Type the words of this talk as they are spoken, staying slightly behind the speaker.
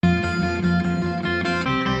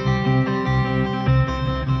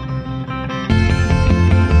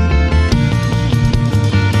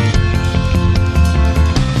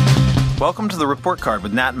Welcome to the Report Card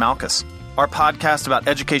with Nat Malkus, our podcast about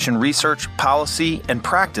education research, policy, and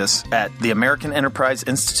practice at the American Enterprise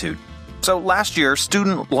Institute. So last year,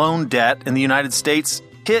 student loan debt in the United States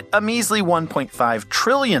hit a measly $1.5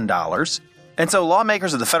 trillion. And so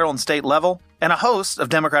lawmakers at the federal and state level and a host of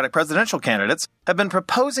Democratic presidential candidates have been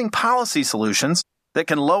proposing policy solutions that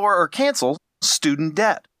can lower or cancel student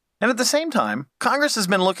debt. And at the same time, Congress has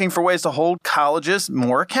been looking for ways to hold colleges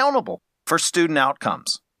more accountable for student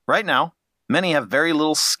outcomes. Right now, many have very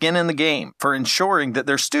little skin in the game for ensuring that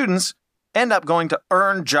their students end up going to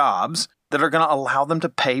earn jobs that are going to allow them to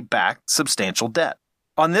pay back substantial debt.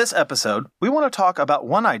 On this episode, we want to talk about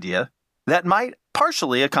one idea that might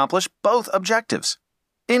partially accomplish both objectives: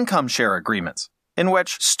 income share agreements, in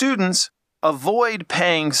which students avoid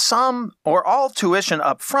paying some or all tuition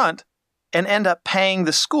up front and end up paying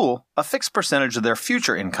the school a fixed percentage of their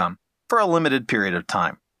future income for a limited period of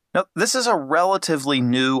time. Now, this is a relatively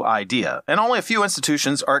new idea, and only a few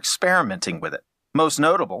institutions are experimenting with it. Most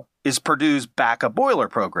notable is Purdue's Back a Boiler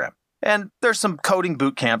program, and there's some coding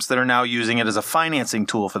boot camps that are now using it as a financing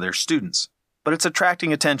tool for their students. But it's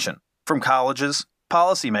attracting attention from colleges,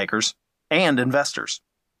 policymakers, and investors.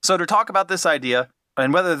 So to talk about this idea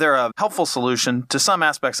and whether they're a helpful solution to some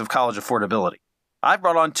aspects of college affordability, I've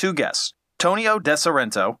brought on two guests: Tonio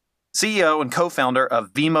DeSorrento, CEO and co-founder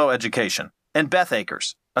of Vemo Education, and Beth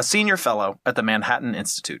Akers, a senior fellow at the Manhattan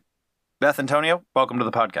Institute. Beth and Tonio, welcome to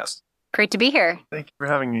the podcast. Great to be here. Thank you for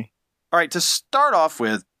having me. All right, to start off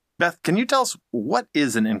with, Beth, can you tell us what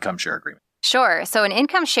is an income share agreement? Sure. So an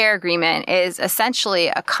income share agreement is essentially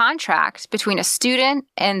a contract between a student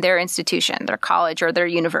and their institution, their college or their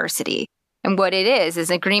university. And what it is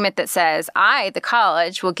an agreement that says, I, the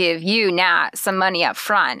college, will give you, Nat, some money up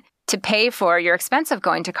front to pay for your expense of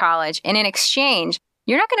going to college. And in exchange,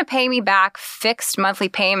 you're not going to pay me back fixed monthly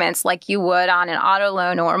payments like you would on an auto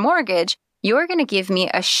loan or a mortgage. You're going to give me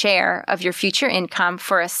a share of your future income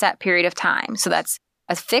for a set period of time. So that's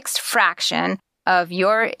a fixed fraction of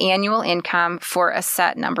your annual income for a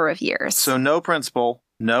set number of years. So no principal,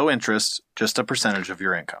 no interest, just a percentage of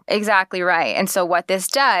your income. Exactly right. And so what this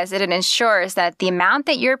does, it ensures that the amount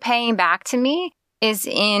that you're paying back to me is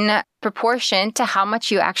in proportion to how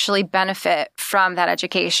much you actually benefit from that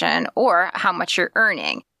education or how much you're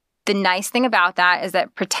earning. The nice thing about that is that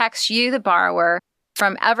it protects you, the borrower,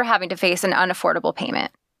 from ever having to face an unaffordable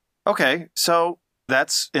payment. Okay, so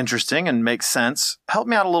that's interesting and makes sense. Help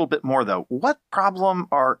me out a little bit more, though. What problem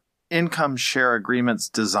are income share agreements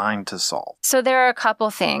designed to solve? So there are a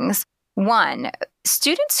couple things. One,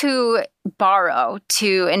 students who borrow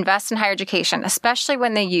to invest in higher education, especially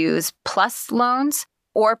when they use PLUS loans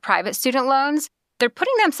or private student loans, they're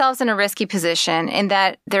putting themselves in a risky position in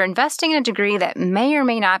that they're investing in a degree that may or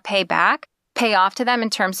may not pay off to them in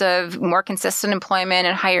terms of more consistent employment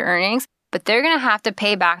and higher earnings, but they're going to have to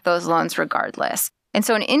pay back those loans regardless. And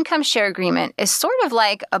so an income share agreement is sort of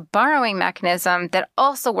like a borrowing mechanism that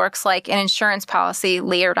also works like an insurance policy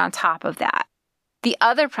layered on top of that. The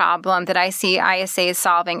other problem that I see ISAs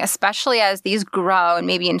solving, especially as these grow and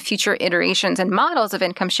maybe in future iterations and models of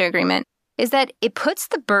income share agreement, is that it puts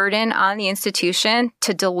the burden on the institution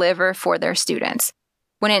to deliver for their students.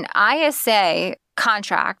 When an ISA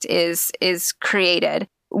contract is created,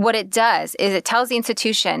 what it does is it tells the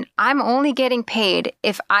institution, I'm only getting paid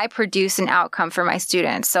if I produce an outcome for my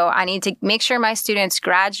students. So I need to make sure my students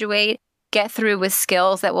graduate, get through with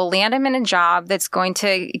skills that will land them in a job that's going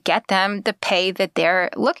to get them the pay that they're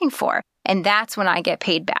looking for. And that's when I get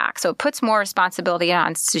paid back. So it puts more responsibility on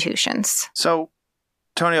institutions. So,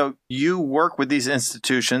 Tonio, you work with these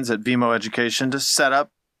institutions at Vemo Education to set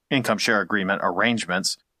up income share agreement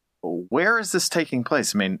arrangements. Where is this taking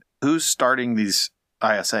place? I mean, who's starting these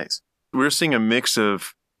ISAs? We're seeing a mix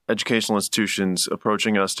of educational institutions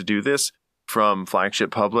approaching us to do this, from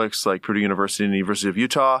flagship publics like Purdue University and the University of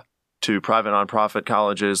Utah to private nonprofit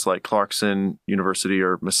colleges like Clarkson University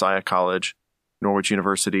or Messiah College, Norwich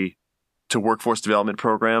University, to workforce development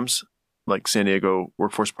programs like San Diego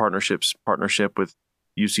Workforce Partnership with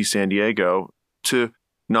UC San Diego, to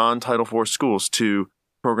non-Title IV schools, to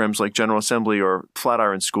programs like General Assembly or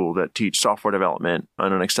Flatiron School that teach software development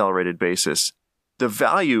on an accelerated basis. The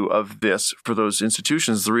value of this for those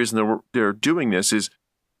institutions, the reason they're doing this is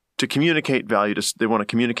to communicate value they want to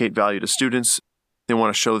communicate value to students. They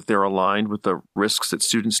want to show that they're aligned with the risks that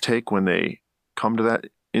students take when they come to that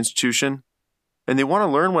institution. And they want to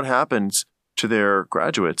learn what happens to their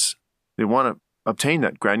graduates. They want to obtain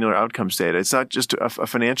that granular outcomes data. It's not just a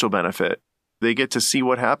financial benefit. They get to see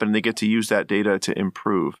what happened. They get to use that data to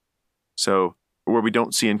improve. So where we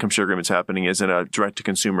don't see income share agreements happening is in a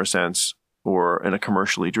direct-to-consumer sense or in a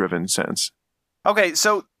commercially driven sense. Okay,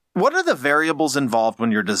 so What are the variables involved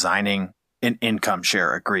when you're designing an income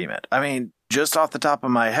share agreement? I mean, just off the top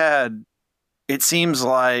of my head, it seems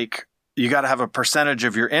like you got to have a percentage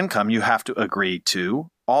of your income you have to agree to.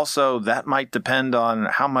 Also, that might depend on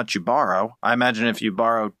how much you borrow. I imagine if you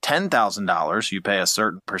borrow $10,000, you pay a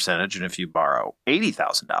certain percentage. And if you borrow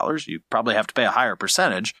 $80,000, you probably have to pay a higher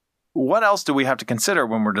percentage. What else do we have to consider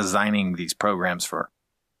when we're designing these programs for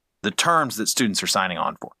the terms that students are signing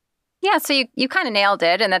on for? Yeah, so you kind of nailed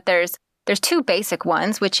it, and that there's two basic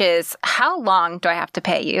ones, which is how long do I have to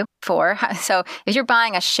pay you for? So if you're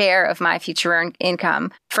buying a share of my future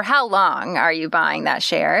income, for how long are you buying that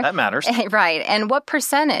share? That matters. Right. And what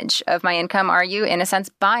percentage of my income are you, in a sense,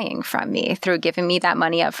 buying from me through giving me that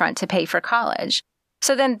money up front to pay for college?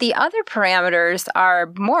 So then the other parameters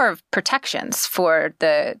are more of protections for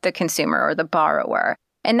the consumer or the borrower.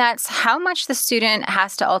 And that's how much the student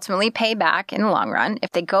has to ultimately pay back in the long run.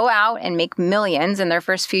 If they go out and make millions in their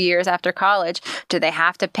first few years after college, do they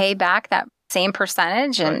have to pay back that same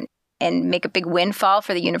percentage and make a big windfall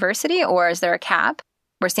for the university? Or is there a cap?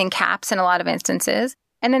 We're seeing caps in a lot of instances.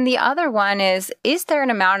 And then the other one is there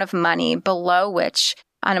an amount of money below which,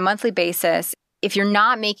 on a monthly basis, if you're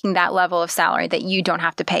not making that level of salary, that you don't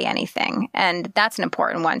have to pay anything? And that's an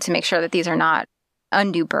important one to make sure that these are not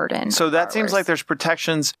undue burden. So that seems like there's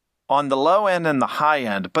protections on the low end and the high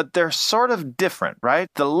end, but they're sort of different, right?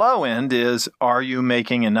 The low end is, are you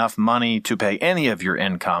making enough money to pay any of your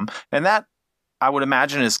income? And that, I would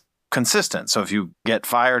imagine, is consistent. So if you get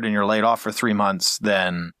fired and you're laid off for 3 months,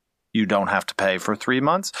 then you don't have to pay for 3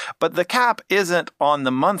 months. But the cap isn't on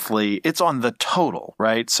the monthly, it's on the total,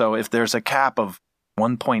 right? So if there's a cap of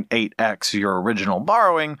 1.8x your original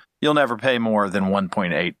borrowing, you'll never pay more than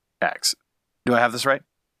 1.8x. Do I have this right?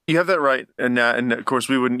 You have that right. And of course,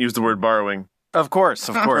 we wouldn't use the word borrowing. Of course.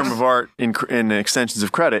 Term of art in extensions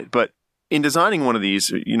of credit. But in designing one of these,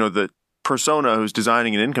 the persona who's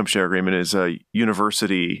designing an income share agreement is a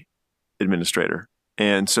university administrator.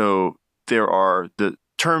 And so there are the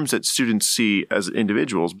terms that students see as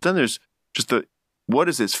individuals. But then there's just what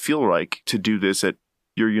does this feel like to do this at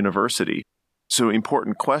your university? So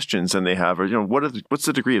important questions then they have are, what's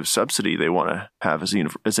the degree of subsidy they want to have as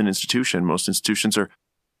an institution? Most institutions are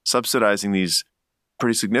subsidizing these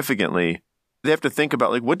pretty significantly. They have to think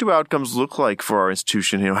about, what do outcomes look like for our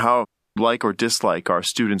institution? How like or dislike our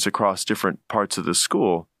students across different parts of the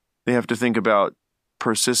school? They have to think about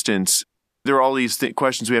persistence. There are all these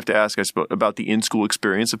questions we have to ask, I suppose, about the in-school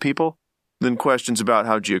experience of people. Then questions about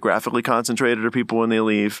how geographically concentrated are people when they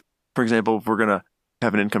leave. For example, if we're going to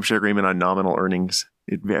have an income share agreement on nominal earnings,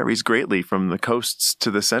 it varies greatly from the coasts to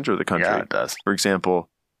the center of the country. Yeah, it does. For example.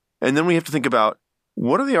 And then we have to think about,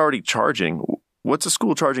 what are they already charging? What's a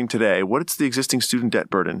school charging today? What's the existing student debt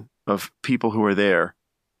burden of people who are there?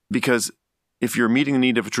 Because if you're meeting the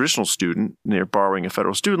need of a traditional student and they're borrowing a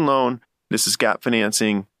federal student loan, this is gap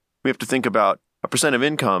financing, we have to think about a percent of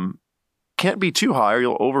income can't be too high or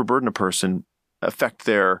you'll overburden a person, affect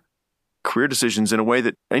their career decisions in a way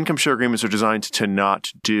that income share agreements are designed to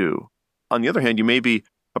not do. On the other hand, you may be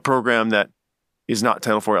a program that is not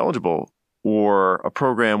Title IV eligible, or a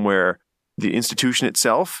program where the institution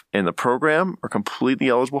itself and the program are completely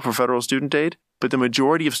eligible for federal student aid, but the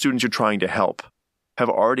majority of students you're trying to help have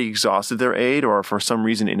already exhausted their aid or are for some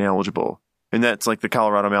reason ineligible. And that's like the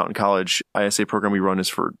Colorado Mountain College ISA program we run is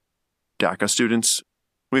for DACA students.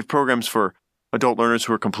 We have programs for adult learners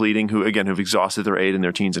who are completing, who, again, have exhausted their aid in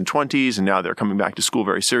their teens and 20s, and now they're coming back to school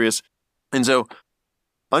very serious. And so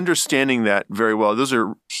understanding that very well, those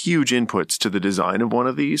are huge inputs to the design of one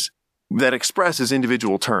of these that expresses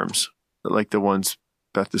individual terms, like the ones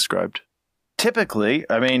Beth described. Typically,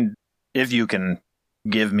 if you can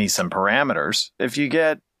give me some parameters, if you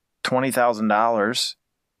get $20,000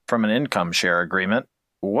 from an income share agreement,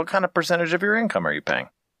 what kind of percentage of your income are you paying?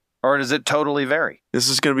 Or does it totally vary? This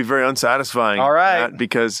is going to be very unsatisfying. All right. Matt,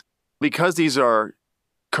 because these are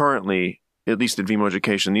currently, at least at VMO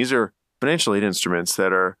Education, these are financial aid instruments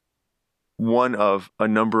that are one of a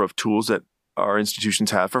number of tools that our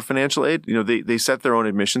institutions have for financial aid. They set their own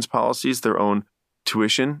admissions policies, their own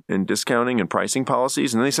tuition and discounting and pricing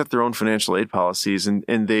policies, and then they set their own financial aid policies. And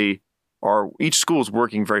each school is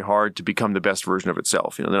working very hard to become the best version of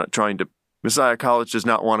itself. They're not trying to. Messiah College does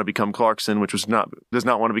not want to become Clarkson, which does not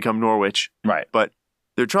want to become Norwich. Right. But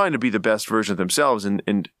they're trying to be the best version of themselves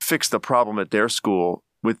and fix the problem at their school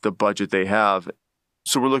with the budget they have.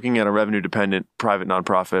 So we're looking at a revenue-dependent private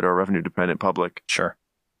nonprofit or revenue-dependent public. Sure.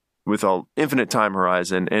 With an infinite time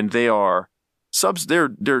horizon. And they are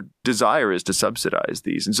their desire is to subsidize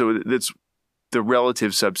these. And so the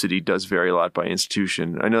relative subsidy does vary a lot by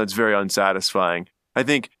institution. I know it's very unsatisfying. I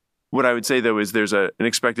think What I would say, though, is there's an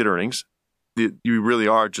expected earnings. You really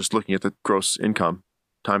are just looking at the gross income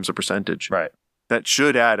times a percentage. Right. That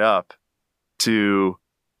should add up to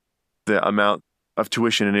the amount of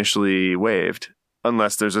tuition initially waived,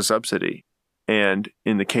 unless there's a subsidy. And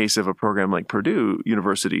in the case of a program like Purdue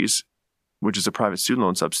University's, which is a private student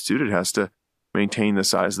loan substitute, it has to maintain the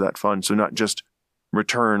size of that fund. So not just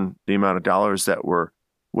return the amount of dollars that were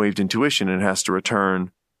waived in tuition, it has to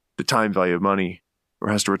return the time value of money, or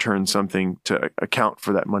has to return something to account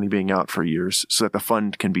for that money being out for years so that the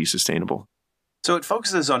fund can be sustainable. So it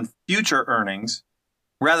focuses on future earnings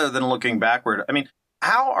rather than looking backward. I mean,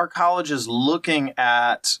 how are colleges looking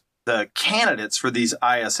at the candidates for these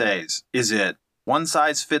ISAs? Is it one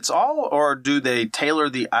size fits all, or do they tailor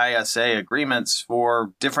the ISA agreements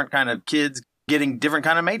for different kind of kids getting different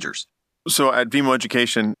kind of majors? So at Vimo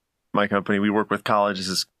Education, my company, we work with colleges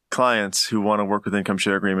as clients who want to work with income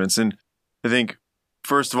share agreements. And I think,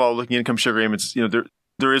 first of all, looking at income share agreements,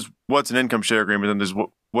 there is what's an income share agreement, and there's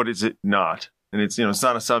what is it not. And it's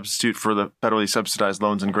not a substitute for the federally subsidized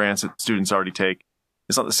loans and grants that students already take.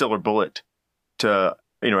 It's not the silver bullet to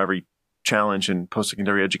every challenge in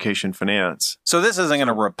post-secondary education finance. So this isn't going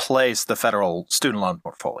to replace the federal student loan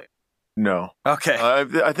portfolio? No. Okay.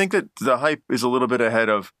 I think that the hype is a little bit ahead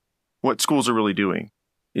of what schools are really doing.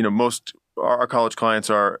 Most our college clients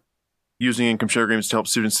are using income share agreements to help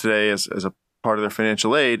students today as a part of their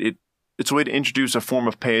financial aid. It's a way to introduce a form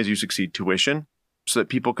of pay-as-you-succeed tuition so that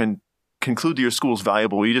people can conclude that your school is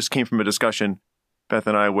valuable. We just came from a discussion, Beth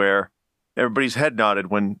and I, where everybody's head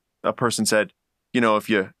nodded when a person said, if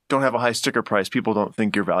you don't have a high sticker price, people don't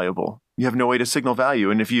think you're valuable. You have no way to signal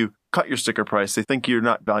value. And if you cut your sticker price, they think you're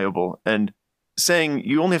not valuable. And saying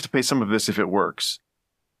you only have to pay some of this if it works,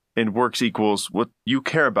 and works equals what you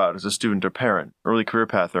care about as a student or parent, early career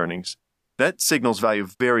path earnings, that signals value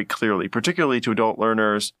very clearly, particularly to adult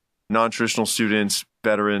learners, non-traditional students,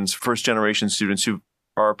 veterans, first-generation students who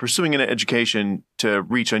are pursuing an education to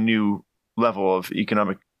reach a new level of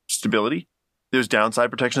economic stability. There's downside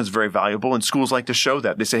protection that's very valuable, and schools like to show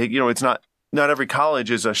that. They say, it's not every college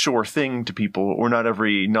is a sure thing to people, or not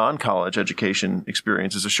every non-college education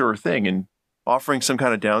experience is a sure thing, and offering some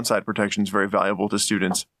kind of downside protection is very valuable to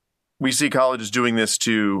students. We see colleges doing this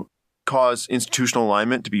to cause institutional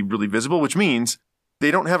alignment to be really visible, which means they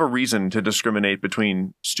don't have a reason to discriminate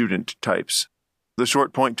between student types. The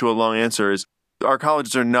short point to a long answer is our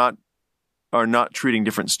colleges are not treating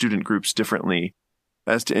different student groups differently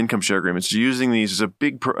as to income share agreements. Using these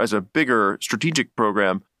as a bigger strategic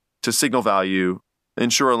program to signal value,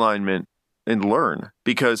 ensure alignment, and learn.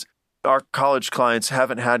 Because our college clients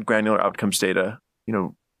haven't had granular outcomes data.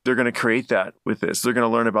 They're going to create that with this. They're going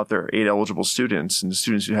to learn about their 8 eligible students and the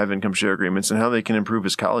students who have income share agreements and how they can improve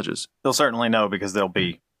as colleges. They'll certainly know because they'll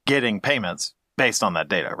be getting payments based on that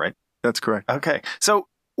data, right? That's correct. Okay. So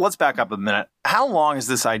let's back up a minute. How long has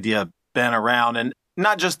this idea been around? And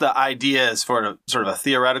not just the idea is for sort of a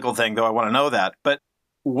theoretical thing, though I want to know that, but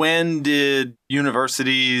when did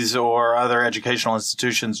universities or other educational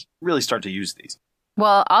institutions really start to use these?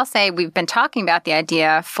 Well, I'll say we've been talking about the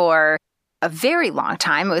idea for a very long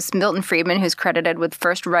time. It was Milton Friedman who's credited with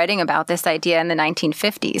first writing about this idea in the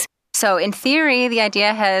 1950s. So in theory, the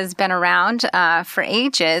idea has been around for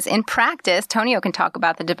ages. In practice, Tonio can talk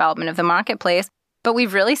about the development of the marketplace, but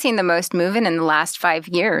we've really seen the most movement in the last 5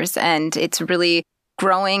 years, and it's really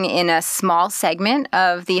growing in a small segment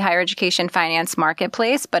of the higher education finance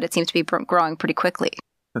marketplace, but it seems to be growing pretty quickly.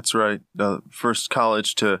 That's right. The first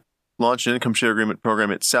college to launch an income share agreement program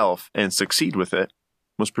itself and succeed with it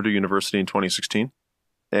was Purdue University in 2016.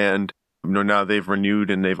 And now they've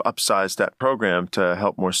renewed and they've upsized that program to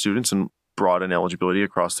help more students and broaden eligibility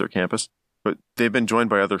across their campus. But they've been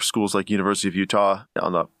joined by other schools like University of Utah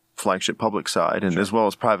on the flagship public side, and as well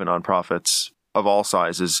as private nonprofits of all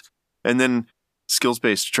sizes. And then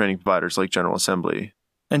skills-based training providers like General Assembly.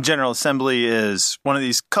 And General Assembly is one of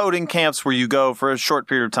these coding camps where you go for a short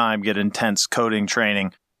period of time, get intense coding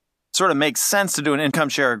training. Sort of makes sense to do an income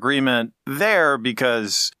share agreement there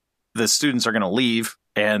because the students are going to leave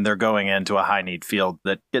and they're going into a high need field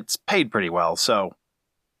that gets paid pretty well. So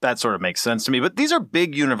that sort of makes sense to me. But these are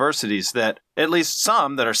big universities that, at least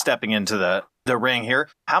some that are stepping into the ring here.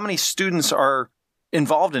 How many students are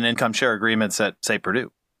involved in income share agreements at, say,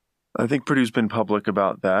 Purdue? I think Purdue's been public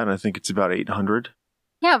about that, and I think it's about 800.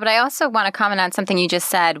 Yeah, but I also want to comment on something you just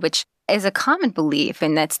said, which is a common belief,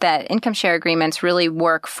 and that's that income share agreements really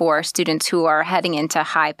work for students who are heading into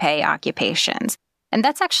high pay occupations. And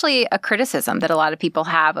that's actually a criticism that a lot of people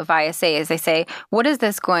have of ISAs. They say, what is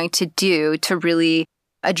this going to do to really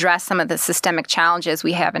address some of the systemic challenges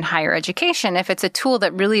we have in higher education if it's a tool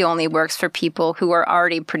that really only works for people who are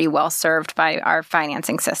already pretty well served by our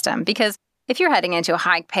financing system. Because if you're heading into a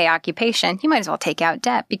high pay occupation, you might as well take out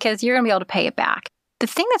debt because you're going to be able to pay it back. The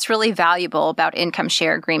thing that's really valuable about income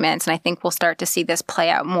share agreements, and I think we'll start to see this play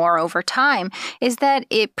out more over time, is that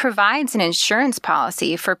it provides an insurance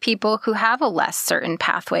policy for people who have a less certain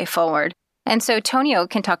pathway forward. And so Tonio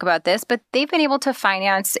can talk about this, but they've been able to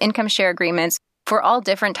finance income share agreements for all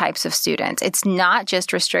different types of students. It's not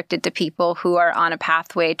just restricted to people who are on a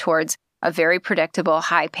pathway towards a very predictable,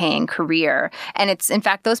 high-paying career. And it's, in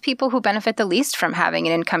fact, those people who benefit the least from having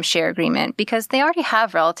an income share agreement because they already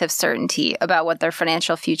have relative certainty about what their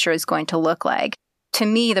financial future is going to look like. To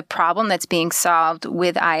me, the problem that's being solved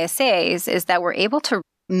with ISAs is that we're able to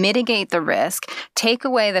mitigate the risk, take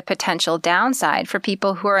away the potential downside for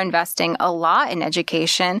people who are investing a lot in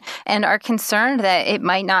education and are concerned that it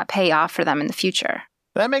might not pay off for them in the future.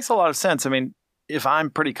 That makes a lot of sense. I mean, if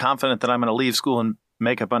I'm pretty confident that I'm going to leave school and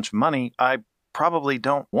make a bunch of money, I probably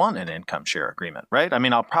don't want an income share agreement, right? I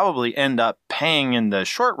mean, I'll probably end up paying in the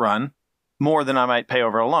short run more than I might pay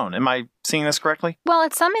over a loan. Am I seeing this correctly? Well,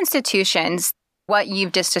 at some institutions, what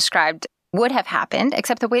you've just described would have happened,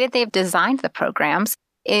 except the way that they've designed the programs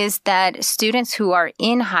is that students who are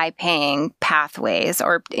in high-paying pathways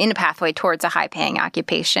or in a pathway towards a high-paying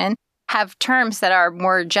occupation have terms that are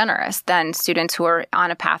more generous than students who are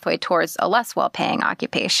on a pathway towards a less well-paying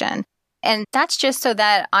occupation. And that's just so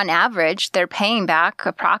that, on average, they're paying back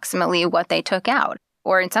approximately what they took out.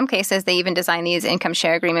 Or in some cases, they even design these income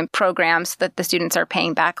share agreement programs that the students are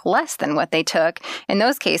paying back less than what they took. In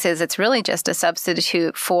those cases, it's really just a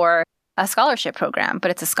substitute for a scholarship program,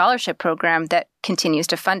 but it's a scholarship program that continues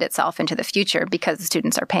to fund itself into the future because the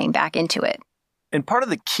students are paying back into it. And part of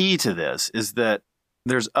the key to this is that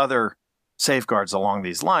there's other safeguards along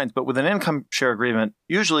these lines, but with an income share agreement,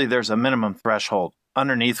 usually there's a minimum threshold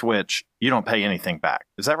underneath which you don't pay anything back.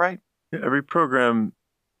 Is that right? Every program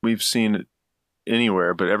we've seen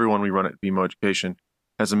anywhere, but everyone we run at BMO Education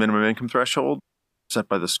has a minimum income threshold set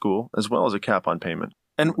by the school, as well as a cap on payment.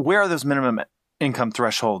 And where are those minimum income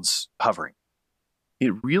thresholds hovering?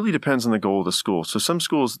 It really depends on the goal of the school. So some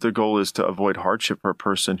schools, their goal is to avoid hardship for a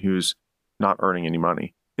person who's not earning any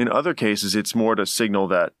money. In other cases, it's more to signal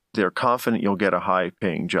that they're confident you'll get a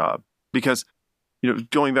high-paying job. Because,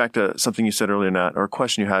 going back to something you said earlier, Nat, or a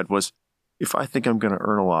question you had was, if I think I'm going to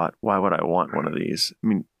earn a lot, why would I want one of these? I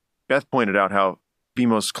mean, Beth pointed out how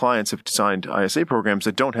BMO's clients have designed ISA programs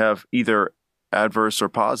that don't have either adverse or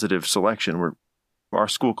positive selection, where our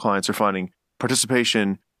school clients are finding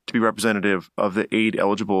participation to be representative of the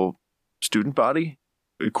aid-eligible student body,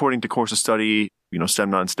 according to course of study, STEM,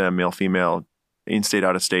 non-STEM, male, female, in-state,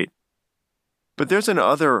 out-of-state. But there's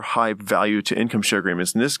another high value to income share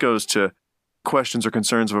agreements, and this goes to questions or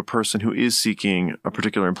concerns of a person who is seeking a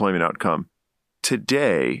particular employment outcome.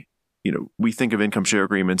 Today, we think of income share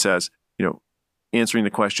agreements as, answering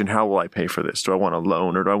the question, how will I pay for this? Do I want a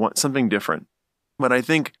loan or do I want something different? But I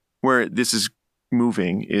think where this is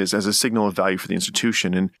moving is as a signal of value for the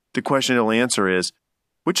institution. And the question it'll answer is,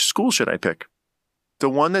 which school should I pick? The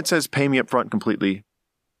one that says, pay me up front completely,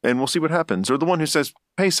 and we'll see what happens. Or the one who says,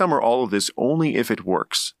 pay some or all of this only if it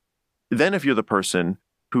works. Then if you're the person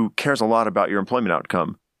who cares a lot about your employment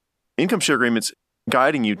outcome, income share agreements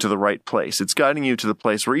guiding you to the right place. It's guiding you to the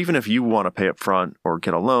place where even if you want to pay up front or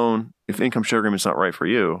get a loan, if income share agreement's not right for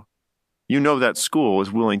you, that school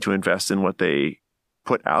is willing to invest in what they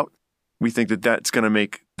put out. We think that that's going to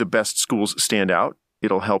make the best schools stand out.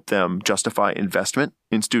 It'll help them justify investment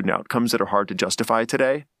in student outcomes that are hard to justify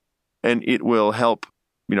today. And it will help,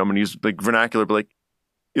 I'm going to use vernacular, but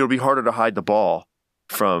it'll be harder to hide the ball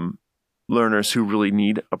from learners who really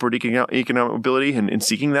need upward economic mobility and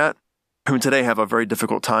seeking that, who today have a very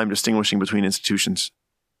difficult time distinguishing between institutions.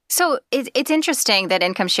 So it's interesting that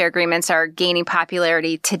income share agreements are gaining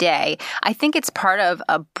popularity today. I think it's part of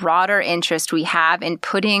a broader interest we have in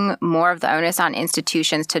putting more of the onus on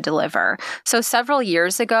institutions to deliver. So several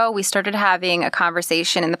years ago, we started having a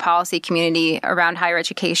conversation in the policy community around higher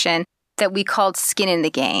education that we called skin in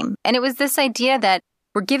the game. And it was this idea that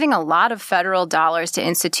we're giving a lot of federal dollars to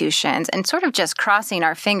institutions and sort of just crossing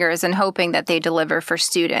our fingers and hoping that they deliver for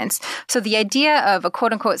students. So the idea of a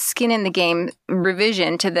quote-unquote skin in the game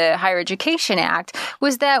revision to the Higher Education Act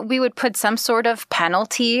was that we would put some sort of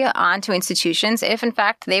penalty onto institutions if, in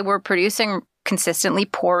fact, they were producing consistently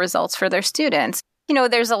poor results for their students.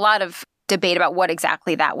 There's a lot of debate about what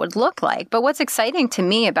exactly that would look like. But what's exciting to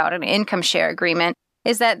me about an income share agreement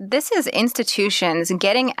is that this is institutions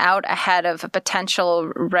getting out ahead of a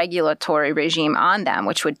potential regulatory regime on them,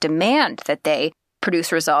 which would demand that they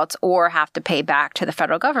produce results or have to pay back to the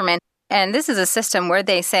federal government. And this is a system where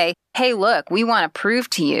they say, hey, look, we want to prove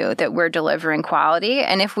to you that we're delivering quality.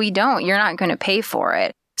 And if we don't, you're not going to pay for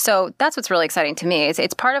it. So that's what's really exciting to me.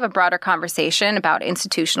 It's part of a broader conversation about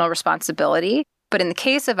institutional responsibility. But in the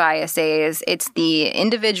case of ISAs, it's the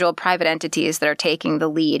individual private entities that are taking the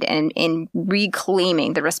lead in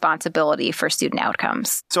reclaiming the responsibility for student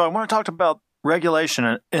outcomes. So I want to talk about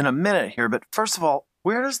regulation in a minute here. But first of all,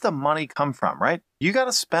 where does the money come from, right? You got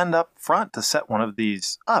to spend up front to set one of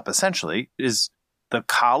these up, essentially. Is the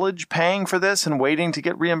college paying for this and waiting to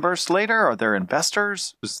get reimbursed later? Are there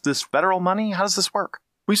investors? Is this federal money? How does this work?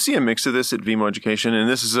 We see a mix of this at VMO Education, and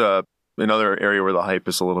this is another area where the hype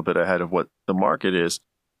is a little bit ahead of what the market is.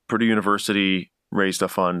 Purdue University raised a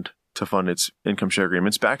fund to fund its income share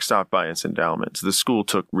agreements, backstopped by its endowments. The school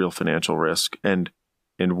took real financial risk and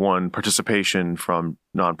won participation from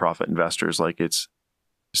nonprofit investors like its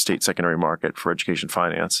state secondary market for education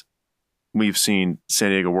finance. We've seen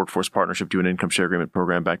San Diego Workforce Partnership do an income share agreement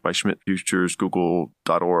program backed by Schmidt Futures,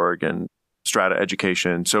 Google.org, and Strata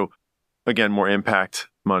Education. So again, more impact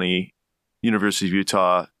money. University of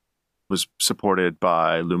Utah was supported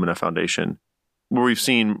by Lumina Foundation. Where we've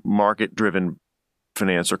seen market-driven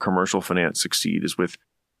finance or commercial finance succeed is with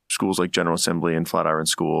schools like General Assembly and Flatiron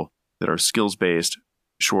School that are skills-based,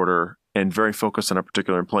 shorter, and very focused on a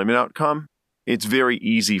particular employment outcome. It's very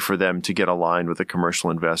easy for them to get aligned with a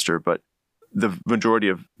commercial investor, but the majority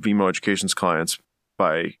of VMO Education's clients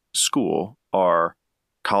by school are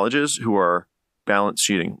colleges who are balance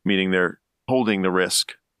sheeting, meaning they're holding the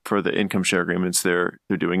risk for the income share agreements they're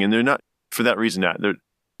doing. And they're not, for that reason,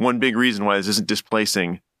 one big reason why this isn't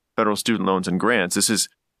displacing federal student loans and grants. This is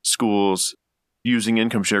schools using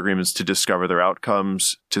income share agreements to discover their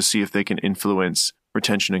outcomes, to see if they can influence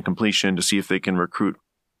retention and completion, to see if they can recruit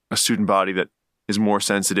a student body that is more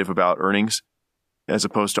sensitive about earnings, as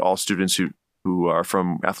opposed to all students who are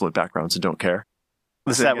from affluent backgrounds and don't care.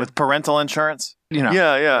 Is that with parental insurance?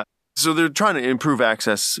 Yeah. So they're trying to improve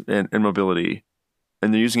access and mobility,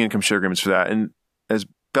 and they're using income share agreements for that. And as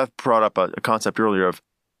Beth brought up a concept earlier of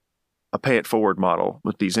a pay-it-forward model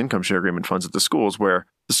with these income share agreement funds at the schools, where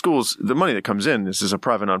the money that comes in, this is a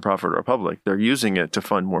private nonprofit or a public, they're using it to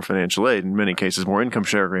fund more financial aid, in many cases more income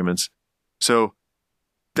share agreements. So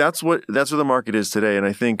that's where the market is today. And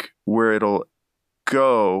I think where it'll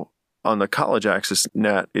go on the college access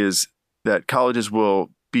net is that colleges will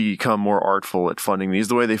become more artful at funding these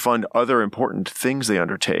the way they fund other important things they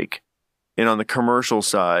undertake. And on the commercial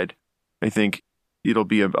side, I think it'll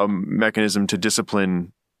be a mechanism to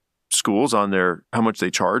discipline schools on how much they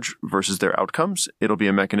charge versus their outcomes. It'll be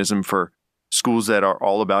a mechanism for schools that are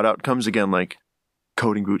all about outcomes, again, like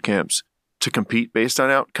coding boot camps, to compete based on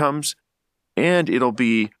outcomes. And it'll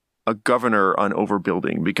be a governor on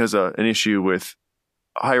overbuilding, because an issue with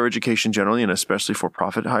higher education generally, and especially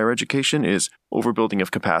for-profit higher education, is overbuilding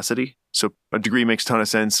of capacity. So a degree makes a ton of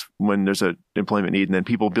sense when there's an employment need, and then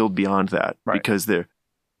people build beyond that because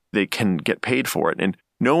they can get paid for it. And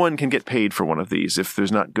no one can get paid for one of these if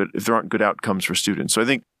there aren't good outcomes for students. So I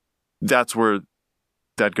think that's where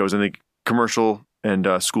that goes. I think commercial and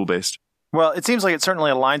school-based. Well, it seems like it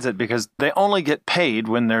certainly aligns it, because they only get paid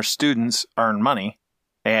when their students earn money.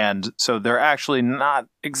 And so they're actually not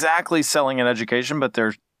exactly selling an education, but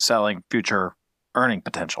they're selling future earning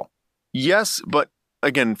potential. Yes, but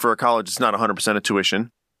again, for a college, it's not 100% of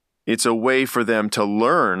tuition. It's a way for them to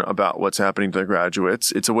learn about what's happening to their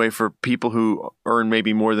graduates. It's a way for people who earn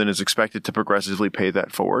maybe more than is expected to progressively pay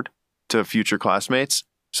that forward to future classmates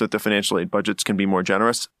so that the financial aid budgets can be more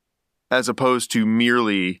generous, as opposed to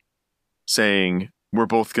merely saying, we're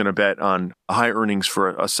both going to bet on high earnings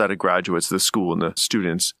for a set of graduates, the school and the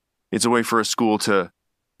students. It's a way for a school to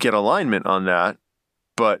get alignment on that,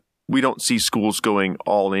 but we don't see schools going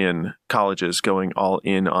all in, colleges going all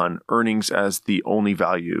in on earnings as the only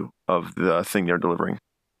value of the thing they're delivering.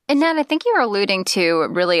 And Nat, I think you were alluding to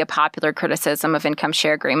really a popular criticism of income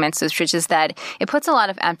share agreements, which is that it puts a lot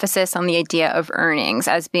of emphasis on the idea of earnings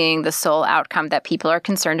as being the sole outcome that people are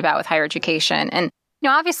concerned about with higher education. And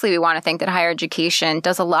obviously, we want to think that higher education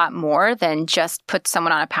does a lot more than just put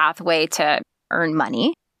someone on a pathway to earn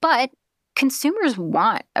money. But consumers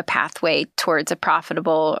want a pathway towards a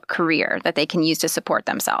profitable career that they can use to support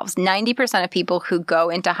themselves. 90% of people who go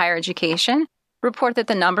into higher education report that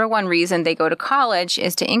the number one reason they go to college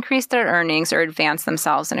is to increase their earnings or advance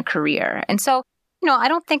themselves in a career. And so, I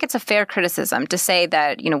don't think it's a fair criticism to say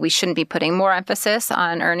that, we shouldn't be putting more emphasis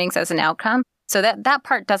on earnings as an outcome. So that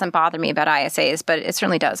part doesn't bother me about ISAs, but it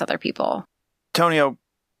certainly does other people. Tonio,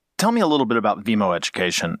 tell me a little bit about VMO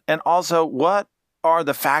Education. And also, what are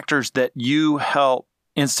the factors that you help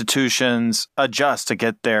institutions adjust to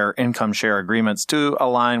get their income share agreements to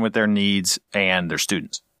align with their needs and their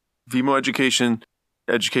students? VMO Education,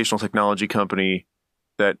 educational technology company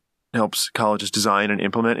that helps colleges design and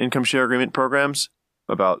implement income share agreement programs.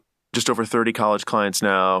 About just over 30 college clients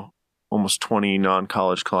now, almost 20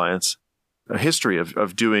 non-college clients. A history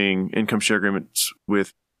of doing income share agreements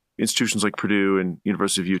with institutions like Purdue and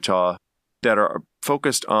University of Utah that are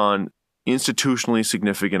focused on institutionally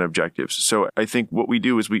significant objectives. So I think what we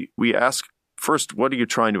do is we ask first, what are you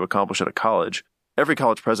trying to accomplish at a college? Every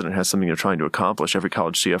college president has something they're trying to accomplish, every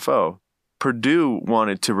college CFO. Purdue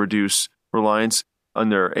wanted to reduce reliance on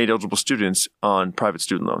their aid-eligible students on private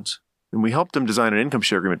student loans. And we helped them design an income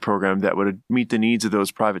share agreement program that would meet the needs of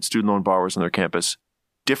those private student loan borrowers on their campus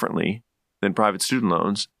differently than private student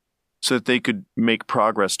loans so that they could make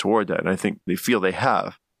progress toward that. And I think they feel they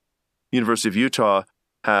have. The University of Utah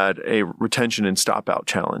had a retention and stop-out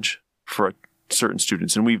challenge for certain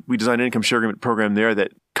students. And we designed an income share agreement program there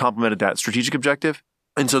that complemented that strategic objective.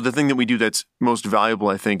 And so the thing that we do that's most valuable,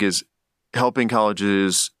 I think, is helping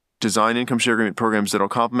colleges design income share agreement programs that will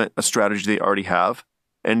complement a strategy they already have,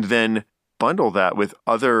 and then bundle that with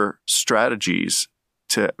other strategies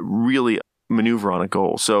to really maneuver on a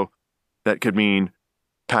goal. So that could mean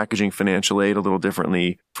packaging financial aid a little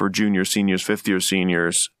differently for juniors, seniors, fifth-year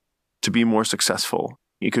seniors to be more successful.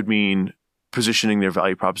 It could mean positioning their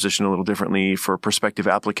value proposition a little differently for prospective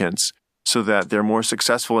applicants so that they're more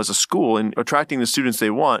successful as a school in attracting the students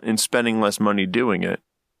they want and spending less money doing it.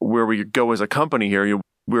 Where we go as a company here,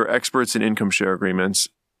 we're experts in income share agreements,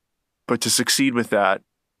 but to succeed with that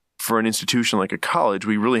for an institution like a college,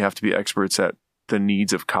 we really have to be experts at the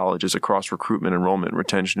needs of colleges across recruitment, enrollment,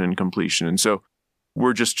 retention, and completion. And so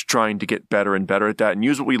we're just trying to get better and better at that and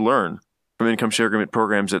use what we learn from income share agreement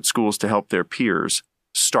programs at schools to help their peers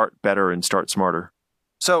start better and start smarter.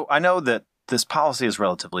 So I know that this policy is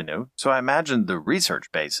relatively new, so I imagine the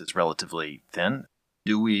research base is relatively thin.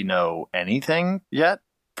 Do we know anything yet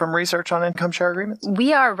from research on income share agreements?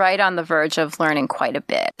 We are right on the verge of learning quite a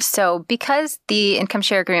bit. So because the income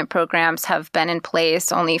share agreement programs have been in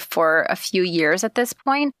place only for a few years at this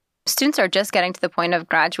point, students are just getting to the point of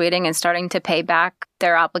graduating and starting to pay back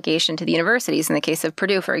their obligation to the universities, in the case of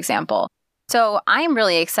Purdue, for example. So I'm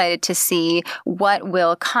really excited to see what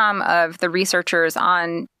will come of the researchers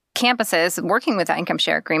on campuses working with income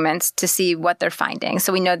share agreements to see what they're finding.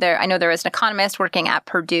 So I know there is an economist working at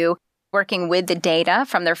Purdue working with the data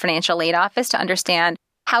from their financial aid office to understand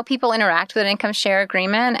how people interact with an income share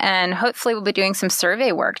agreement. And hopefully we'll be doing some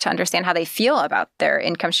survey work to understand how they feel about their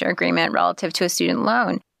income share agreement relative to a student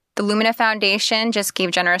loan. The Lumina Foundation just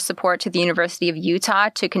gave generous support to the University of Utah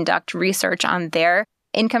to conduct research on their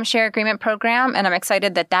income share agreement program. And I'm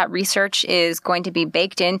excited that that research is going to be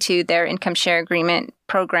baked into their income share agreement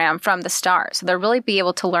program from the start. So they'll really be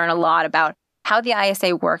able to learn a lot about how the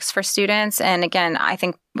ISA works for students. And again, I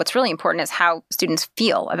think what's really important is how students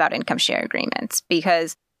feel about income share agreements,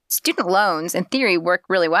 because student loans, in theory, work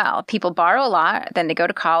really well. People borrow a lot, then they go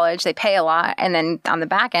to college, they pay a lot, and then on the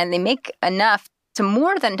back end, they make enough to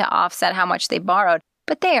more than to offset how much they borrowed.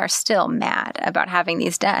 But they are still mad about having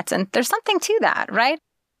these debts. And there's something to that, right?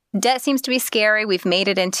 Debt seems to be scary. We've made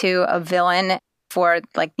it into a villain for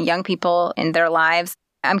young people in their lives.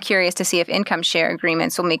 I'm curious to see if income share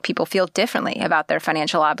agreements will make people feel differently about their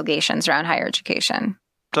financial obligations around higher education.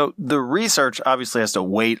 So the research obviously has to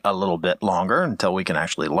wait a little bit longer until we can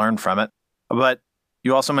actually learn from it. But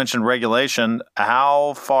you also mentioned regulation.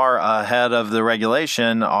 How far ahead of the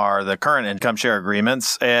regulation are the current income share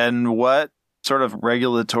agreements, and what sort of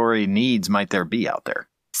regulatory needs might there be out there?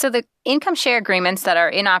 So the income share agreements that are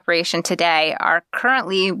in operation today are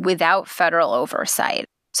currently without federal oversight.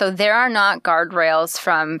 So there are not guardrails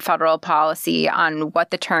from federal policy on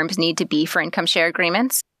what the terms need to be for income share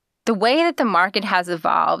agreements. The way that the market has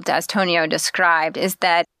evolved, as Tonio described, is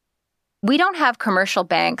that we don't have commercial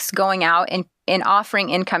banks going out and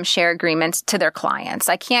offering income share agreements to their clients.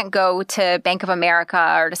 I can't go to Bank of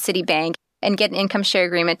America or to Citibank and get an income share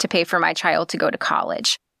agreement to pay for my child to go to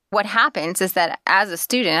college. What happens is that as a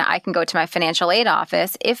student, I can go to my financial aid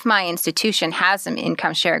office if my institution has an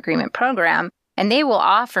income share agreement program, and they will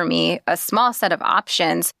offer me a small set of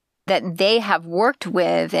options that they have worked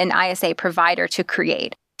with an ISA provider to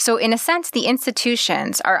create. So in a sense, the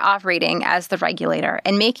institutions are operating as the regulator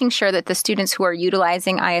and making sure that the students who are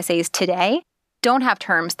utilizing ISAs today don't have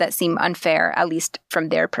terms that seem unfair, at least from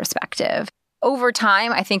their perspective. Over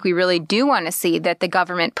time, I think we really do want to see that the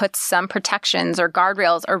government puts some protections or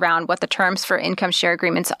guardrails around what the terms for income share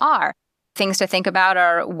agreements are. things to think about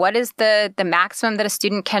are what is the maximum that a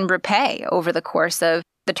student can repay over the course of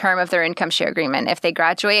the term of their income share agreement? If they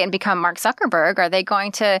graduate and become Mark Zuckerberg, are they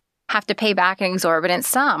going to have to pay back an exorbitant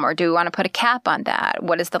sum, or do we want to put a cap on that?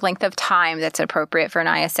 What is the length of time that's appropriate for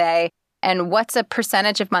an ISA? And what's a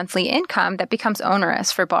percentage of monthly income that becomes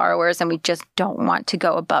onerous for borrowers, and we just don't want to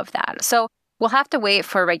go above that? So we'll have to wait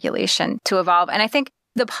for regulation to evolve. And I think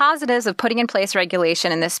the positives of putting in place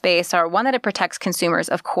regulation in this space are, one, that it protects consumers,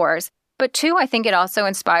 of course, but two, I think it also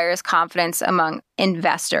inspires confidence among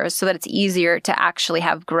investors so that it's easier to actually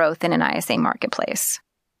have growth in an ISA marketplace.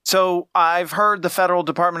 So I've heard the Federal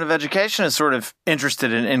Department of Education is sort of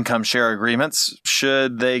interested in income share agreements.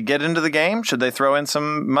 Should they get into the game? Should they throw in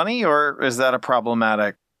some money, or is that a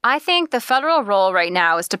problematic? I think the federal role right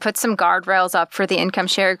now is to put some guardrails up for the income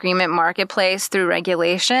share agreement marketplace through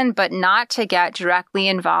regulation, but not to get directly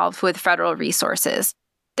involved with federal resources.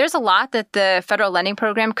 There's a lot that the federal lending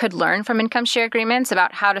program could learn from income share agreements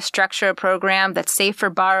about how to structure a program that's safe for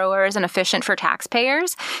borrowers and efficient for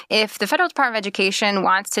taxpayers. If the Federal Department of Education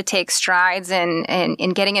wants to take strides in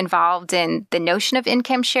getting involved in the notion of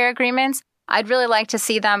income share agreements, I'd really like to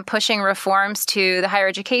see them pushing reforms to the Higher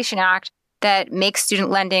Education Act that makes student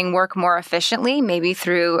lending work more efficiently, maybe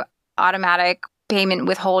through automatic payment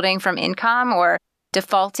withholding from income or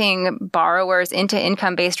defaulting borrowers into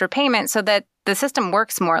income-based repayment so that the system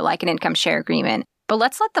works more like an income share agreement. But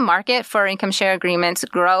let's let the market for income share agreements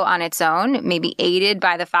grow on its own, maybe aided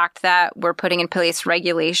by the fact that we're putting in place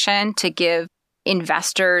regulation to give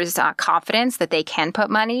investors confidence that they can put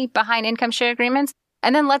money behind income share agreements.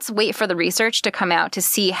 And then let's wait for the research to come out to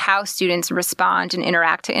see how students respond and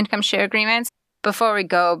interact to income share agreements before we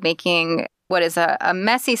go making what is a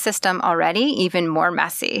messy system already even more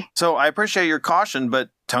messy. So I appreciate your caution, but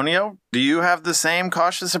Tonio, do you have the same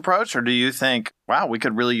cautious approach, or do you think, wow, we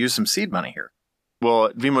could really use some seed money here? Well,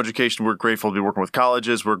 at VMO Education, we're grateful to be working with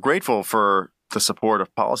colleges. We're grateful for the support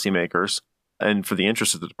of policymakers and for the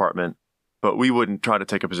interest of the department, but we wouldn't try to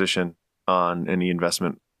take a position on any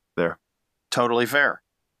investment there. Totally fair.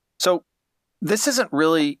 So this isn't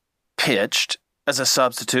really pitched as a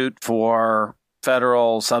substitute for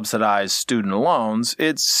federal subsidized student loans.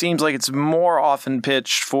 It seems like it's more often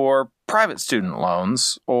pitched for private student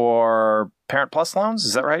loans or Parent Plus loans.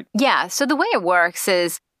 Is that right? Yeah. So the way it works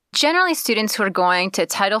is generally students who are going to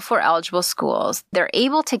Title IV eligible schools, they're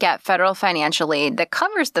able to get federal financial aid that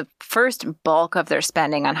covers the first bulk of their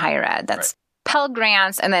spending on higher ed. That's Pell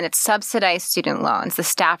Grants, and then it's subsidized student loans, the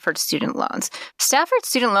Stafford student loans. Stafford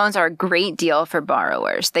student loans are a great deal for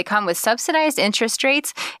borrowers. They come with subsidized interest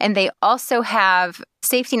rates, and they also have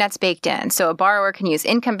safety nets baked in. So a borrower can use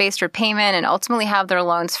income-based repayment and ultimately have their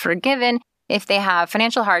loans forgiven if they have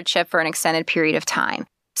financial hardship for an extended period of time.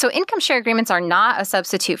 So income share agreements are not a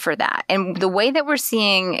substitute for that. And the way that we're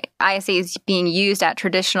seeing ISAs being used at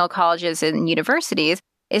traditional colleges and universities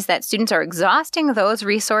is that students are exhausting those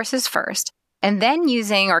resources first, and then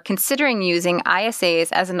using or considering using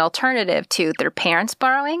ISAs as an alternative to their parents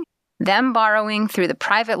borrowing, them borrowing through the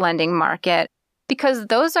private lending market, because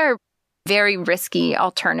those are very risky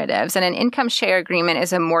alternatives. And an income share agreement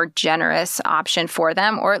is a more generous option for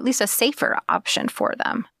them, or at least a safer option for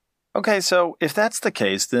them. Okay, so if that's the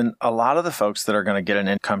case, then a lot of the folks that are going to get an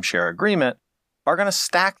income share agreement are going to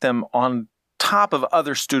stack them on top of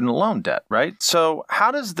other student loan debt, right? So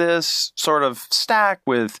how does this sort of stack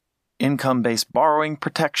with income-based borrowing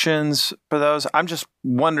protections for those? I'm just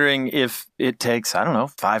wondering if it takes,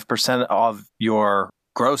 5% of your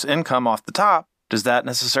gross income off the top. Does that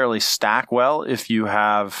necessarily stack well if you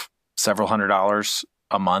have several $100s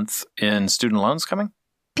a month in student loans coming?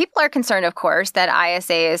 People are concerned, of course, that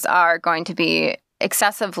ISAs are going to be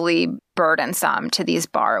excessively burdensome to these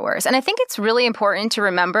borrowers. And I think it's really important to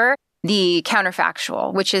remember the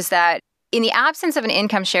counterfactual, which is that in the absence of an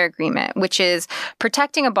income share agreement, which is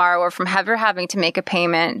protecting a borrower from ever having to make a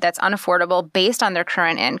payment that's unaffordable based on their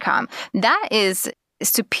current income, that is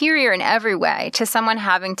superior in every way to someone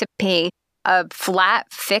having to pay a flat,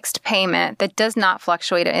 fixed payment that does not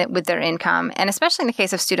fluctuate with their income. And especially in the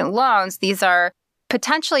case of student loans, these are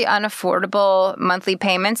potentially unaffordable monthly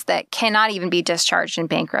payments that cannot even be discharged in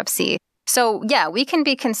bankruptcy. So, yeah, we can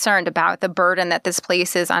be concerned about the burden that this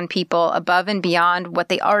places on people above and beyond what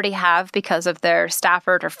they already have because of their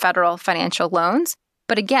Stafford or federal financial loans.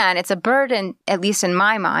 But again, it's a burden, at least in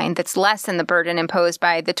my mind, that's less than the burden imposed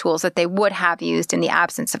by the tools that they would have used in the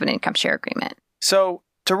absence of an income share agreement. So,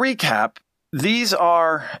 to recap, these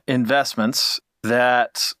are investments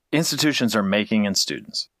that institutions are making in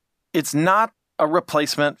students. It's not a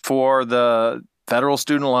replacement for the federal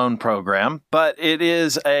student loan program, but it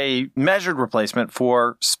is a measured replacement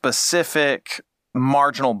for specific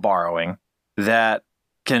marginal borrowing that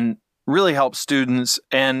can really help students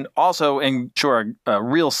and also ensure a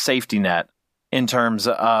real safety net in terms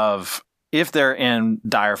of if they're in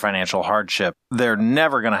dire financial hardship, they're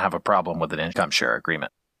never going to have a problem with an income share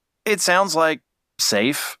agreement. It sounds like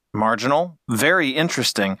safe, marginal, very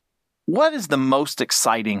interesting. What is the most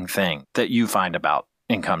exciting thing that you find about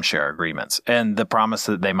income share agreements and the promise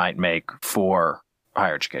that they might make for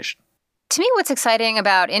higher education? To me, what's exciting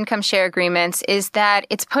about income share agreements is that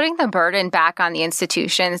it's putting the burden back on the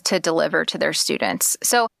institutions to deliver to their students.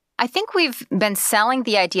 So I think we've been selling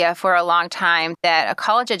the idea for a long time that a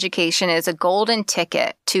college education is a golden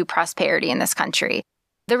ticket to prosperity in this country.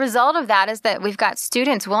 The result of that is that we've got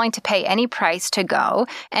students willing to pay any price to go,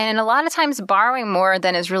 and a lot of times borrowing more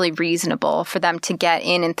than is really reasonable for them to get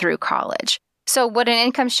in and through college. So what an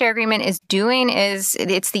income share agreement is doing is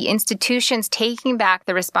it's the institutions taking back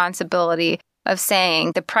the responsibility of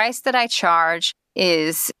saying the price that I charge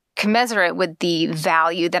is commensurate with the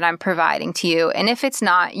value that I'm providing to you. And if it's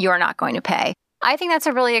not, you're not going to pay. I think that's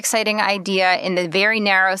a really exciting idea in the very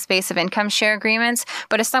narrow space of income share agreements.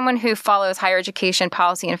 But as someone who follows higher education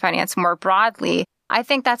policy and finance more broadly, I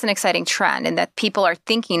think that's an exciting trend and that people are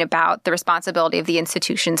thinking about the responsibility of the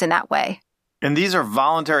institutions in that way. And these are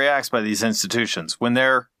voluntary acts by these institutions. When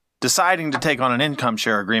they're deciding to take on an income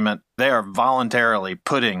share agreement, they are voluntarily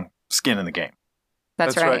putting skin in the game.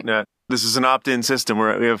 That's right, Nat. This is an opt-in system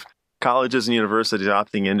where we have colleges and universities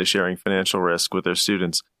opting into sharing financial risk with their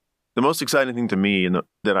students. The most exciting thing to me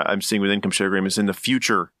that I'm seeing with income share agreements in the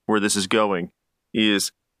future where this is going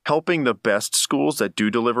is helping the best schools that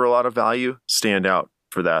do deliver a lot of value stand out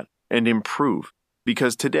for that and improve.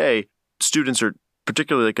 Because today, students are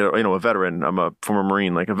particularly like a veteran. I'm a former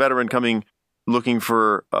Marine, like a veteran looking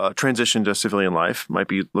for transition to civilian life, might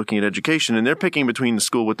be looking at education, and they're picking between the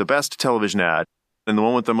school with the best television ad and the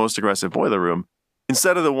one with the most aggressive boiler room,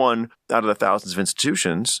 instead of the one out of the thousands of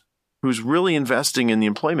institutions who's really investing in the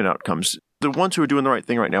employment outcomes. The ones who are doing the right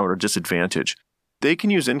thing right now are at a disadvantage. They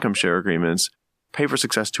can use income share agreements, pay for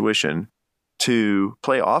success tuition, to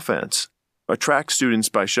play offense, attract students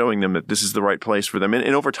by showing them that this is the right place for them,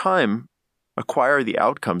 and over time, acquire the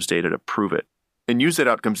outcomes data to prove it. And use that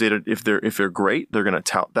outcomes data. If they're great, they're going to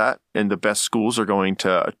tout that, and the best schools are going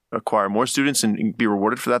to acquire more students and be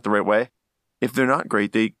rewarded for that the right way. If they're not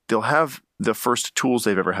great, they'll have the first tools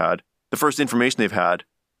they've ever had, the first information they've had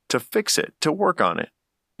to fix it, to work on it.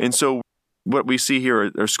 And so what we see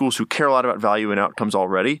here are schools who care a lot about value and outcomes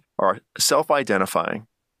already are self-identifying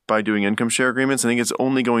by doing income share agreements. I think it's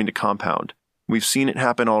only going to compound. We've seen it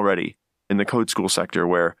happen already in the code school sector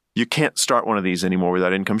where you can't start one of these anymore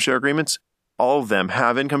without income share agreements. All of them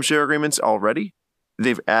have income share agreements already.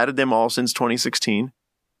 They've added them all since 2016.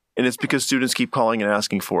 And it's because students keep calling and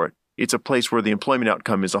asking for it. It's a place where the employment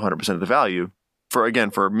outcome is 100% of the value.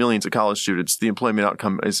 For millions of college students, the employment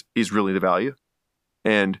outcome is really the value.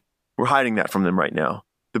 And we're hiding that from them right now.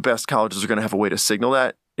 The best colleges are going to have a way to signal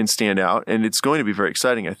that and stand out. And it's going to be very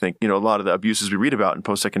exciting, I think. A lot of the abuses we read about in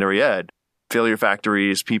post-secondary ed, failure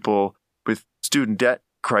factories, people with student debt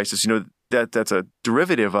crisis, that's a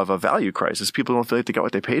derivative of a value crisis. People don't feel like they got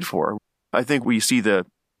what they paid for. I think we see the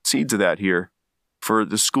seeds of that here for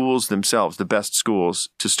the schools themselves, the best schools,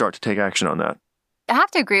 to start to take action on that. I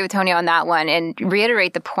have to agree with Tonio on that one and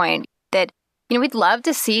reiterate the point that, we'd love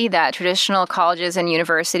to see that traditional colleges and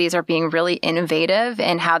universities are being really innovative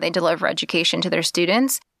in how they deliver education to their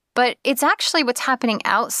students. But it's actually what's happening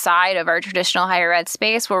outside of our traditional higher ed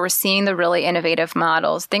space where we're seeing the really innovative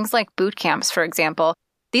models. Things like boot camps, for example.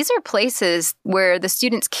 These are places where the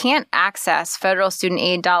students can't access federal student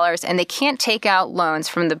aid dollars and they can't take out loans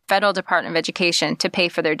from the Federal Department of Education to pay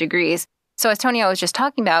for their degrees. So as Tonio was just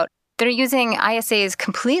talking about, they're using ISAs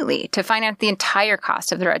completely to finance the entire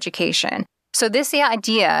cost of their education. So the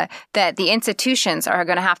idea that the institutions are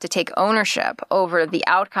going to have to take ownership over the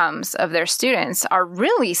outcomes of their students are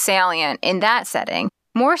really salient in that setting,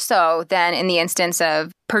 more so than in the instance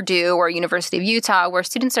of Purdue or University of Utah, where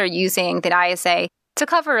students are using the ISA to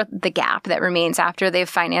cover the gap that remains after they've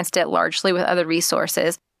financed it largely with other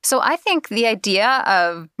resources. So I think the idea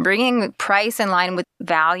of bringing price in line with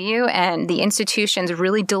value and the institutions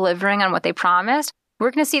really delivering on what they promised, we're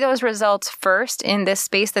going to see those results first in this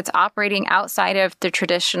space that's operating outside of the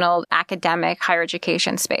traditional academic higher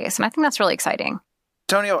education space. And I think that's really exciting.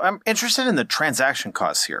 Tonio, I'm interested in the transaction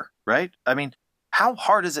costs here, right? I mean, how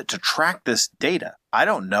hard is it to track this data? I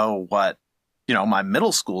don't know what my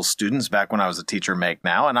middle school students back when I was a teacher make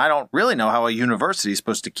now, and I don't really know how a university is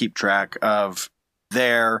supposed to keep track of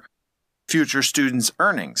their future students'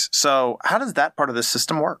 earnings. So how does that part of the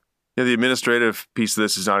system work? Yeah, the administrative piece of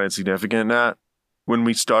this is not insignificant, Nat. When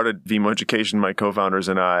we started Vimo Education, my co-founders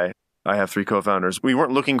and I, I have 3 co-founders. We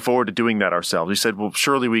weren't looking forward to doing that ourselves. We said, well,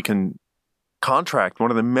 surely we can contract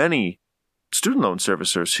one of the many student loan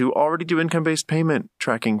servicers who already do income-based payment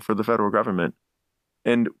tracking for the federal government.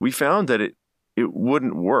 And we found that it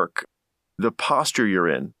wouldn't work. The posture you're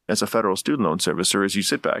in as a federal student loan servicer is you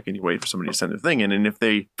sit back and you wait for somebody to send their thing in. And if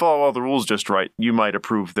they follow all the rules just right, you might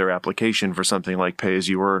approve their application for something like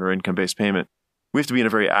pay-as-you-earn or income-based payment. We have to be in a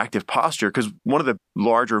very active posture because one of the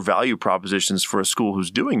larger value propositions for a school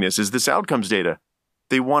who's doing this is this outcomes data.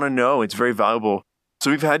 They want to know. It's very valuable. So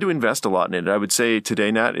we've had to invest a lot in it. I would say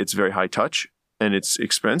today, Nat, it's very high touch and it's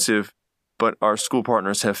expensive, but our school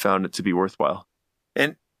partners have found it to be worthwhile.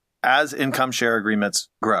 And as income share agreements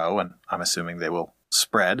grow, and I'm assuming they will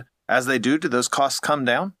spread, as they do those costs come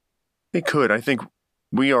down? They could. I think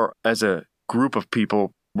we are, as a group of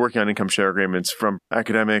people working on income share agreements, from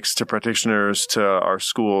academics to practitioners to our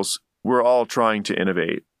schools, we're all trying to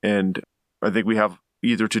innovate. And I think we have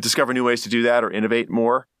either to discover new ways to do that or innovate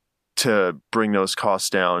more to bring those costs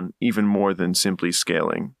down even more than simply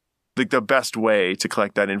scaling. Like the best way to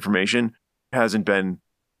collect that information hasn't been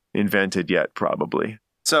invented yet, probably.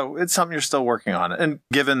 So it's something you're still working on. And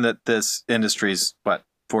given that this industry's, 4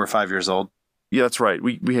 or 5 years old? Yeah, that's right.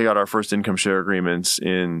 We got our first income share agreements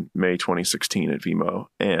in May 2016 at Vimo.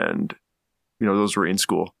 And, those were in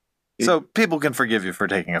school. So people can forgive you for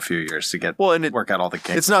taking a few years to work out all the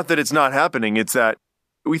kinks. It's not that it's not happening. It's that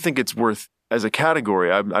we think it's worth, as a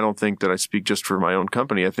category, I don't think that I speak just for my own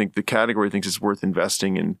company. I think the category thinks it's worth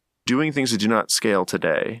investing in doing things that do not scale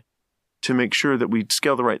today to make sure that we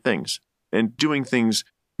scale the right things, and doing things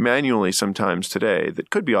manually sometimes today that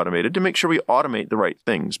could be automated to make sure we automate the right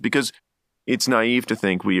things, because it's naive to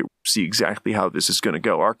think we see exactly how this is going to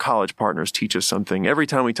go. Our college partners teach us something. Every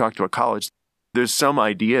time we talk to a college, there's some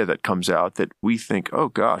idea that comes out that we think, oh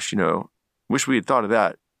gosh, wish we had thought of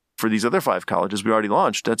that for these other 5 colleges we already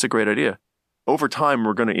launched. That's a great idea. Over time,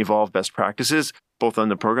 we're going to evolve best practices, both on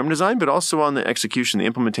the program design, but also on the execution, the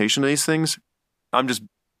implementation of these things. I'm just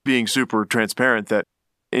being super transparent that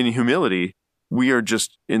in humility, we are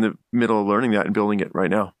just in the middle of learning that and building it right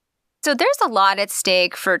now. So there's a lot at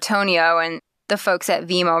stake for Tonio and the folks at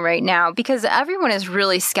Vimo right now, because everyone is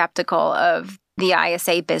really skeptical of the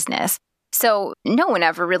ISA business. So no one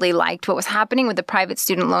ever really liked what was happening with the private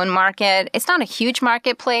student loan market. It's not a huge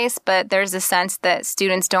marketplace, but there's a sense that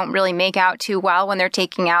students don't really make out too well when they're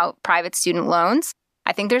taking out private student loans.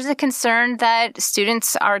 I think there's a concern that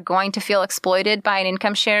students are going to feel exploited by an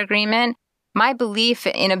income share agreement. My belief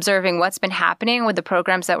in observing what's been happening with the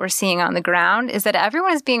programs that we're seeing on the ground is that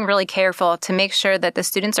everyone is being really careful to make sure that the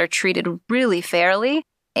students are treated really fairly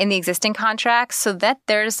in the existing contracts so that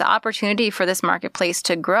there's opportunity for this marketplace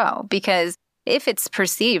to grow. Because if it's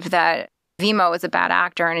perceived that Vimo is a bad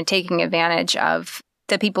actor and taking advantage of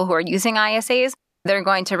the people who are using ISAs, they're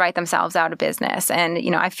going to write themselves out of business. And,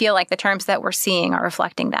 I feel like the terms that we're seeing are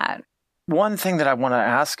reflecting that. One thing that I want to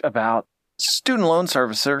ask about student loan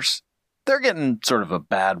servicers, they're getting sort of a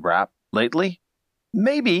bad rap lately.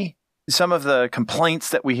 Maybe some of the complaints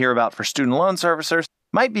that we hear about for student loan servicers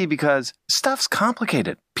might be because stuff's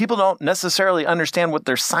complicated. People don't necessarily understand what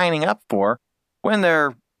they're signing up for when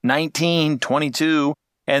they're 19, 22,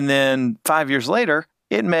 and then 5 years later,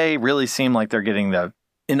 it may really seem like they're getting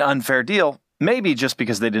an unfair deal, maybe just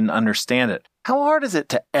because they didn't understand it. How hard is it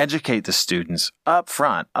to educate the students up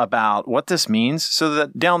front about what this means so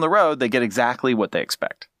that down the road they get exactly what they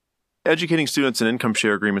expect? Educating students in income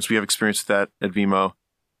share agreements, we have experience with that at Vimo.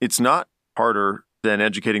 It's not harder than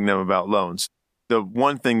educating them about loans. The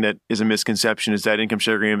one thing that is a misconception is that income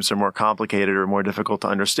share agreements are more complicated or more difficult to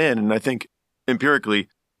understand. And I think empirically,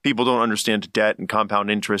 people don't understand debt and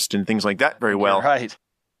compound interest and things like that very well. You're right.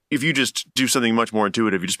 If you just do something much more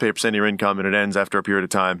intuitive, you just pay a percent of your income and it ends after a period of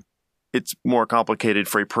time. It's more complicated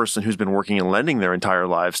for a person who's been working and lending their entire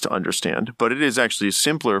lives to understand, but it is actually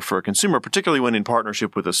simpler for a consumer, particularly when in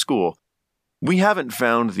partnership with a school. We haven't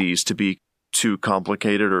found these to be too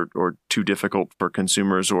complicated or too difficult for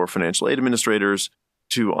consumers or financial aid administrators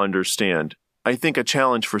to understand. I think a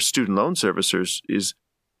challenge for student loan servicers is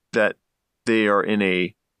that they are in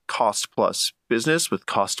a cost-plus business with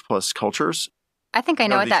cost-plus cultures. I think I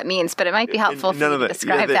know what that means, but it might be helpful for you to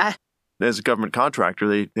describe that. As a government contractor,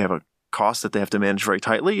 they have a cost that they have to manage very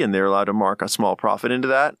tightly, and they're allowed to mark a small profit into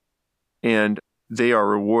that. And they are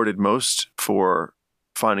rewarded most for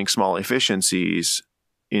finding small efficiencies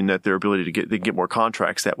in that their ability to get more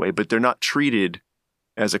contracts that way, but they're not treated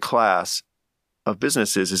as a class of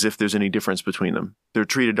businesses as if there's any difference between them. They're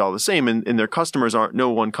treated all the same, and their customers no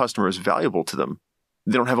one customer is valuable to them.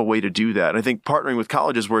 They don't have a way to do that. I think partnering with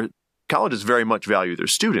colleges where colleges very much value their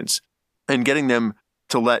students and getting them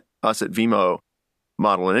to let us at Vimo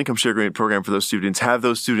model an income share agreement program for those students, have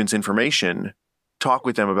those students' information, talk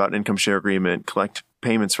with them about an income share agreement, collect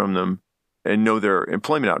payments from them, and know their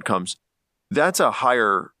employment outcomes. That's a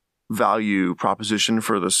higher value proposition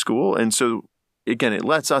for the school. And so, again, it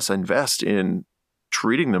lets us invest in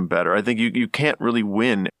treating them better. I think you can't really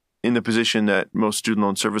win in the position that most student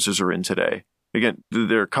loan servicers are in today. Again,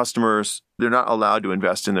 their customers, they're not allowed to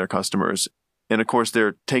invest in their customers. And of course,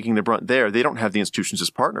 they're taking the brunt there. They don't have the institutions as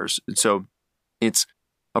partners. And so it's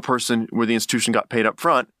a person where the institution got paid up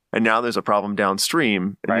front, and now there's a problem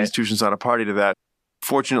downstream, and the institution's not a party to that.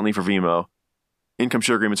 Fortunately for VMO, income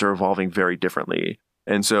share agreements are evolving very differently.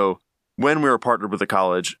 And so when we're partnered with a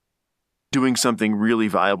college, doing something really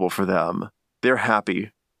viable for them, they're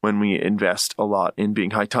happy when we invest a lot in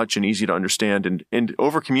being high touch and easy to understand and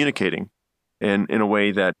over communicating in a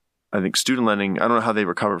way that I think student lending, I don't know how they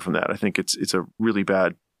recover from that. I think it's a really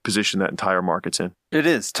bad position that entire market's in. It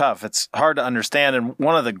is tough. It's hard to understand. And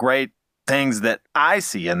one of the great things that I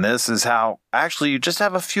see in this is how actually you just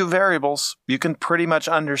have a few variables. You can pretty much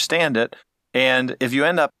understand it. And if you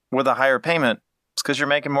end up with a higher payment, it's because you're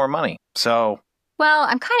making more money. So, well,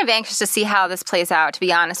 I'm kind of anxious to see how this plays out, to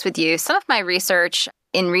be honest with you. Some of my research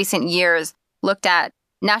in recent years looked at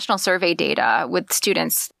national survey data with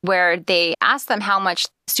students where they asked them how much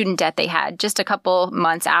student debt they had just a couple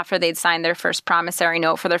months after they'd signed their first promissory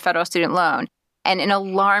note for their federal student loan. And an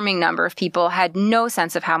alarming number of people had no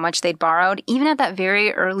sense of how much they'd borrowed, even at that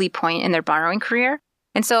very early point in their borrowing career.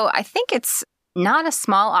 And so I think it's not a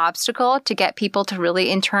small obstacle to get people to really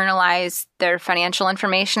internalize their financial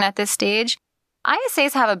information at this stage.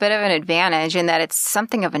 ISAs have a bit of an advantage in that it's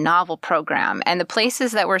something of a novel program. And the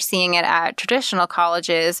places that we're seeing it at, traditional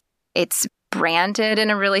colleges, it's branded in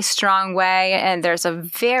a really strong way. And there's a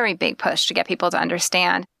very big push to get people to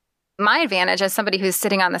understand. My advantage as somebody who's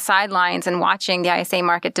sitting on the sidelines and watching the ISA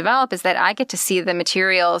market develop is that I get to see the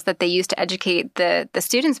materials that they use to educate the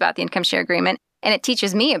students about the income share agreement. And it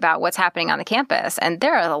teaches me about what's happening on the campus. And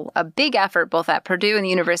there are a big effort both at Purdue and the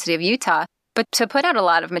University of Utah, but to put out a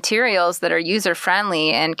lot of materials that are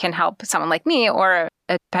user-friendly and can help someone like me or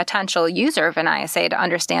a potential user of an ISA to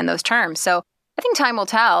understand those terms. So I think time will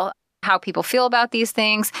tell how people feel about these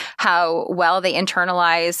things, how well they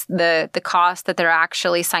internalize the cost that they're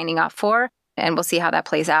actually signing up for, and we'll see how that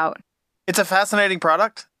plays out. It's a fascinating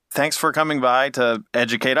product. Thanks for coming by to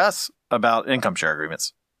educate us about income share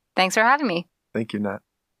agreements. Thanks for having me. Thank you, Nat.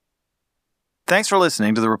 Thanks for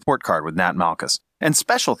listening to The Report Card with Nat Malkus. And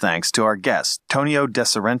special thanks to our guests, Tonio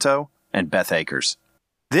DeSorrento and Beth Akers.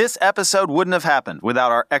 This episode wouldn't have happened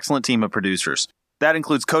without our excellent team of producers. That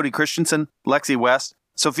includes Cody Christensen, Lexi West,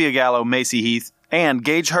 Sophia Gallo, Macy Heath, and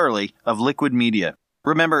Gage Hurley of Liquid Media.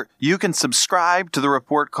 Remember, you can subscribe to The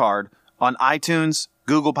Report Card on iTunes,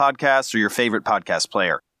 Google Podcasts, or your favorite podcast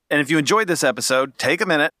player. And if you enjoyed this episode, take a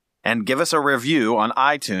minute and give us a review on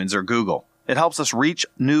iTunes or Google. It helps us reach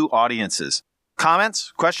new audiences.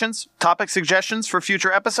 Comments, questions, topic suggestions for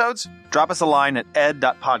future episodes? Drop us a line at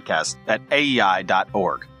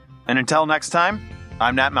ed.podcast@aei.org. And until next time,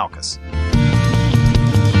 I'm Nat Malkus.